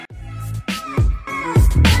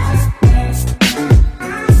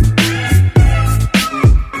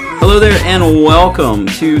Hello there, and welcome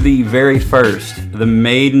to the very first, the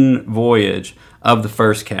maiden voyage of the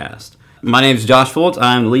First Cast. My name is Josh Fultz.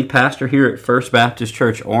 I'm the lead pastor here at First Baptist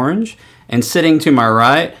Church Orange, and sitting to my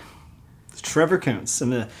right, it's Trevor Kuntz.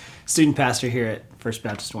 I'm the student pastor here at First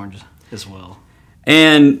Baptist Orange as well.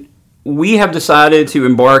 And we have decided to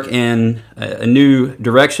embark in a new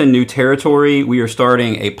direction, new territory. We are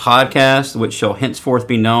starting a podcast which shall henceforth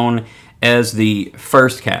be known as the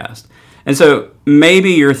First Cast. And so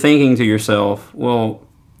maybe you're thinking to yourself, well,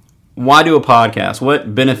 why do a podcast?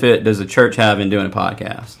 What benefit does a church have in doing a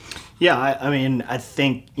podcast? Yeah, I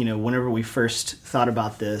think, whenever we first thought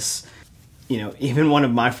about this, even one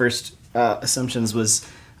of my first assumptions was,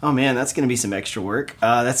 oh man, that's going to be some extra work.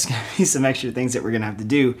 That's going to be some extra things that we're going to have to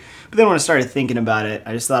do. But then when I started thinking about it,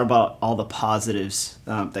 I just thought about all the positives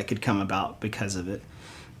that could come about because of it.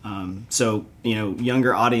 So,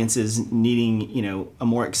 younger audiences needing, a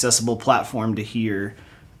more accessible platform to hear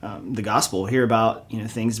the gospel, hear about,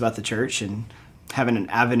 things about the church, and having an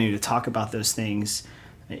avenue to talk about those things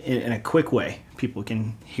in a quick way. People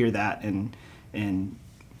can hear that and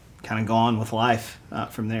kind of go on with life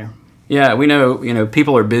from there. Yeah, we know,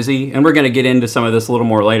 people are busy, and we're going to get into some of this a little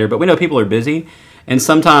more later, but we know people are busy, and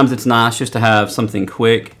sometimes it's nice just to have something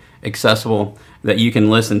quick, accessible, that you can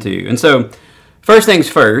listen to. And so, first things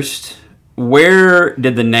first, where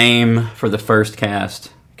did the name for the First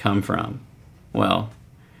Cast come from? Well,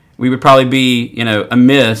 we would probably be,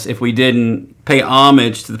 amiss if we didn't pay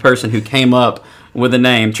homage to the person who came up with the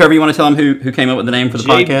name. Trevor, you want to tell them who came up with the name for the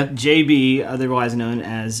podcast? JB, otherwise known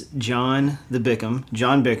as John Bickham,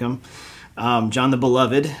 John the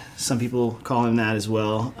Beloved, some people call him that as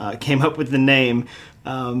well, came up with the name.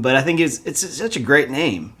 But I think it's such a great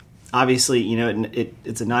name. Obviously,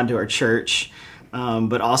 it's a nod to our church.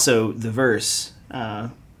 But also the verse,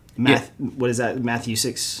 what is that? Matthew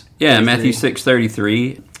 6. Yeah, Matthew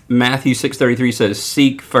 6:33. Matthew 6:33 says,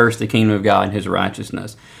 "Seek first the kingdom of God and His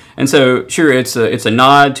righteousness." And so, sure, it's a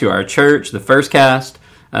nod to our church, the First Cast.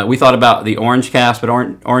 We thought about the Orange Cast, but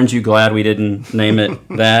aren't you glad we didn't name it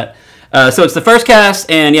that? So it's the First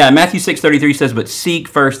Cast, and yeah, Matthew 6:33 says, "But seek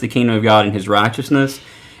first the kingdom of God and His righteousness."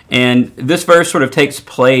 And this verse sort of takes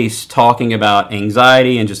place talking about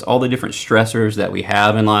anxiety and just all the different stressors that we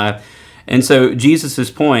have in life. And so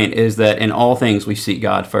Jesus' point is that in all things we seek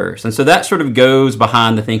God first. And so that sort of goes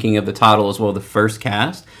behind the thinking of the title as well, the First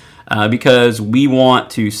Cast, because we want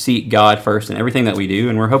to seek God first in everything that we do.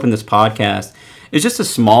 And we're hoping this podcast is just a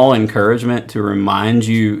small encouragement to remind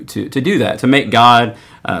you to do that, to make God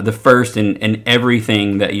the first in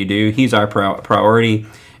everything that you do. He's our priority,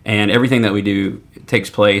 and everything that we do takes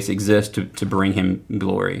place, exists to bring Him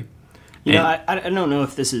glory. I don't know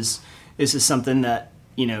if this is something that,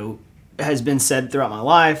 has been said throughout my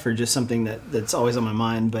life or just something that's always on my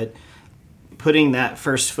mind, but putting that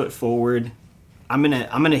first foot forward, I'm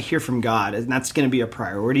gonna hear from God, and that's gonna be a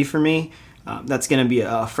priority for me. That's gonna be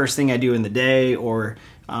a first thing I do in the day, or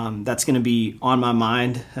that's gonna be on my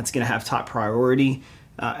mind. That's gonna have top priority.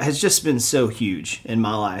 Has just been so huge in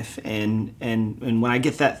my life, and when I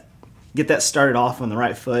get that started off on the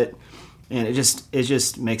right foot, and it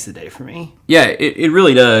just makes the day for me. Yeah, it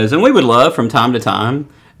really does. And we would love from time to time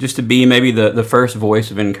just to be maybe the first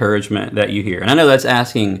voice of encouragement that you hear. And I know that's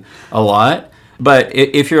asking a lot, but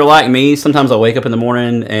if you're like me, sometimes I'll wake up in the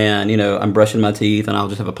morning and, I'm brushing my teeth and I'll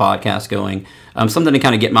just have a podcast going, something to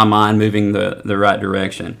kind of get my mind moving the right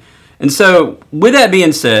direction. And so with that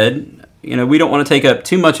being said, we don't want to take up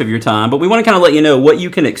too much of your time, but we want to kind of let you know what you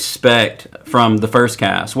can expect from the First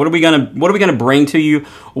Cast. What are we gonna bring to you?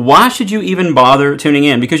 Why should you even bother tuning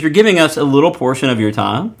in? Because you're giving us a little portion of your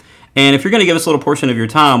time, and if you're going to give us a little portion of your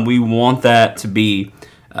time, we want that to be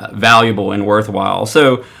valuable and worthwhile.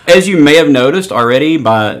 So, as you may have noticed already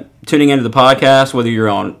by tuning into the podcast, whether you're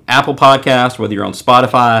on Apple Podcasts, whether you're on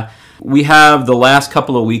Spotify, we have the last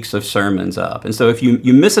couple of weeks of sermons up. And so if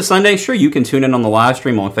you miss a Sunday, sure, you can tune in on the live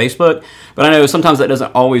stream on Facebook. But I know sometimes that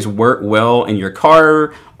doesn't always work well in your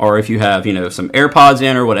car, or if you have, some AirPods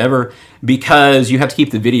in or whatever, because you have to keep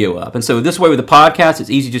the video up. And so this way with the podcast, it's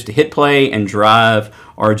easy just to hit play and drive,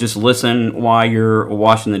 or just listen while you're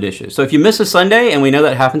washing the dishes. So if you miss a Sunday, and we know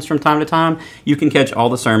that happens from time to time, you can catch all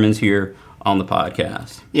the sermons here on the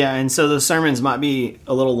podcast. Yeah, and so those sermons might be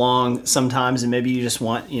a little long sometimes, and maybe you just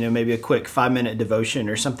want, maybe a quick 5-minute devotion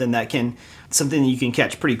or something that you can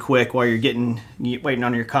catch pretty quick while you're waiting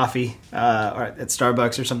on your coffee or at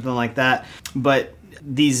Starbucks or something like that. But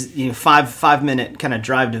these 5-minute kind of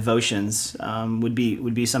drive devotions would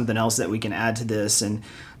be something else that we can add to this, and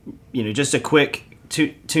just a quick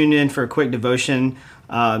tune in for a quick devotion.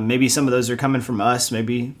 Maybe some of those are coming from us,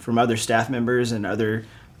 maybe from other staff members and other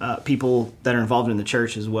people that are involved in the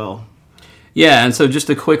church as well. Yeah, and so just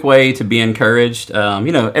a quick way to be encouraged,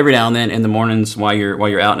 every now and then in the mornings while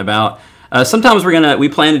you're out and about. Sometimes we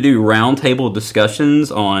plan to do roundtable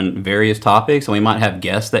discussions on various topics, and we might have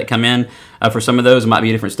guests that come in for some of those. It might be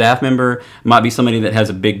a different staff member, it might be somebody that has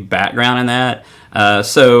a big background in that.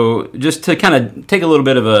 So just to kind of take a little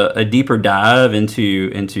bit of a deeper dive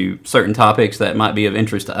into certain topics that might be of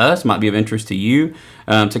interest to us, might be of interest to you,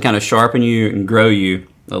 to kind of sharpen you and grow you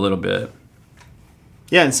a little bit.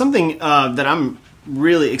 Yeah, and something that I'm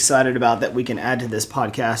really excited about that we can add to this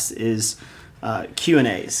podcast is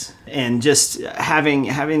Q&As, and just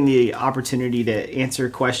having the opportunity to answer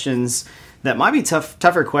questions that might be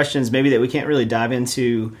tougher questions, maybe that we can't really dive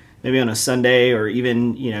into maybe on a Sunday or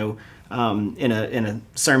even in a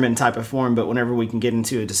sermon type of form. But whenever we can get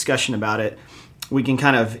into a discussion about it, we can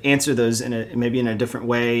kind of answer those maybe in a different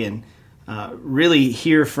way, and really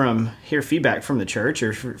hear feedback from the church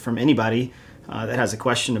or from anybody that has a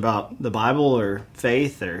question about the Bible or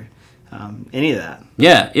faith or any of that.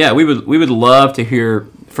 Yeah, we would love to hear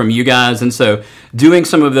from you guys, and so doing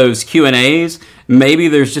some of those Q&As, maybe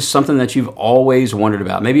there's just something that you've always wondered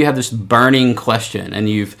about. Maybe you have this burning question and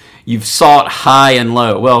you've sought high and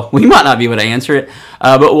low. Well, we might not be able to answer it,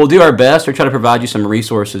 but we'll do our best or try to provide you some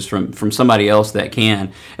resources from somebody else that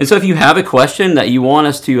can. And so if you have a question that you want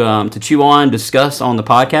us to chew on, discuss on the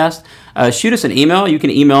podcast, shoot us an email. You can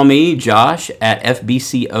email me,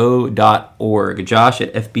 josh@fbco.org,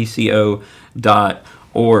 josh@fbco.org.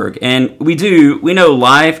 And we know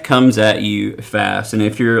life comes at you fast. And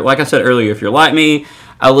if you're, like I said earlier, if you're like me,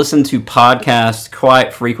 I listen to podcasts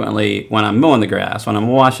quite frequently when I'm mowing the grass, when I'm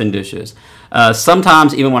washing dishes.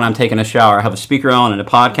 Sometimes even when I'm taking a shower, I have a speaker on and a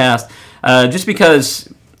podcast, just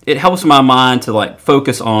because it helps my mind to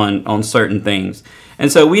focus on certain things.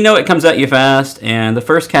 And so we know it comes at you fast, and the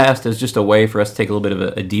first cast is just a way for us to take a little bit of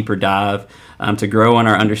a deeper dive, to grow in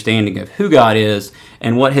our understanding of who God is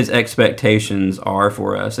and what His expectations are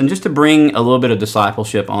for us, and just to bring a little bit of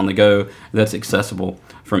discipleship on the go that's accessible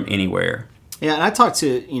from anywhere. Yeah, and I talked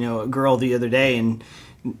to a girl the other day, and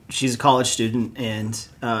she's a college student, and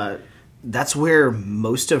that's where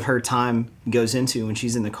most of her time goes into when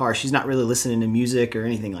she's in the car. She's not really listening to music or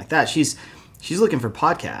anything like that. She's looking for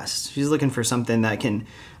podcasts. She's looking for something that can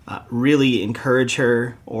really encourage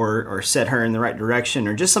her or set her in the right direction,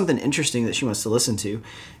 or just something interesting that she wants to listen to.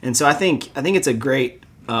 And so I think it's a great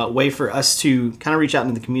way for us to kind of reach out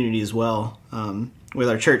into the community as well, with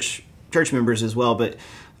our church members as well. But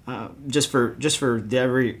just for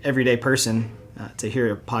the everyday person, to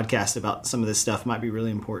hear a podcast about some of this stuff might be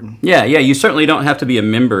really important. Yeah. You certainly don't have to be a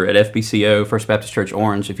member at FBCO, First Baptist Church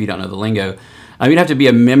Orange, if you don't know the lingo. You'd have to be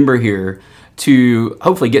a member here to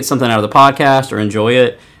hopefully get something out of the podcast or enjoy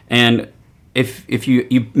it. And if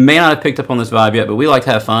you may not have picked up on this vibe yet, but we like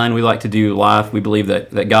to have fun. We like to do life. We believe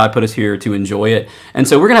that God put us here to enjoy it. And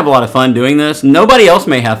so we're going to have a lot of fun doing this. Nobody else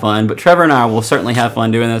may have fun, but Trevor and I will certainly have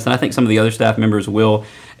fun doing this. And I think some of the other staff members will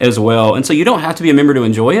as well. And so you don't have to be a member to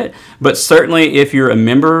enjoy it, but certainly if you're a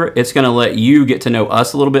member, it's going to let you get to know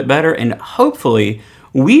us a little bit better. And hopefully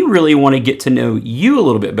we really want to get to know you a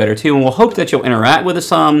little bit better too, and we'll hope that you'll interact with us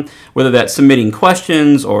some, whether that's submitting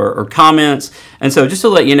questions or comments. And so just to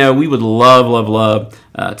let you know, we would love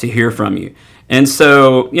to hear from you. And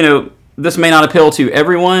so, this may not appeal to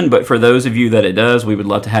everyone, but for those of you that it does, we would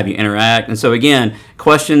love to have you interact. And so again,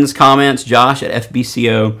 questions, comments,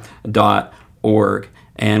 josh@fbco.org,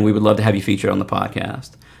 and we would love to have you featured on the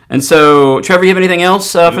podcast. And so, Trevor, you have anything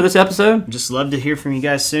else for this episode? Just love to hear from you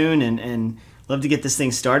guys soon, and love to get this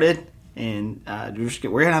thing started, and we're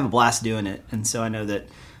going to have a blast doing it. And so I know that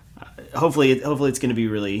hopefully it's going to be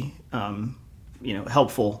really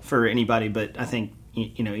helpful for anybody, but I think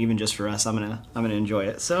even just for us, I'm gonna enjoy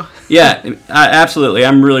it. So yeah, absolutely.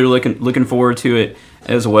 I'm really looking forward to it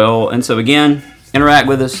as well. And so again, interact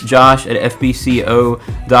with us,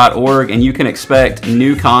 josh@fbco.org, and you can expect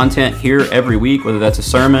new content here every week, whether that's a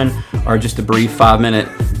sermon or just a brief 5-minute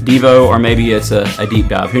Devo, or maybe it's a deep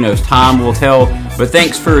dive. Who knows? Time will tell. But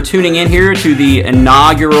thanks for tuning in here to the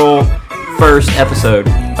inaugural first episode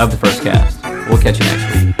of the First Cast. We'll catch you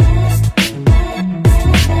next week.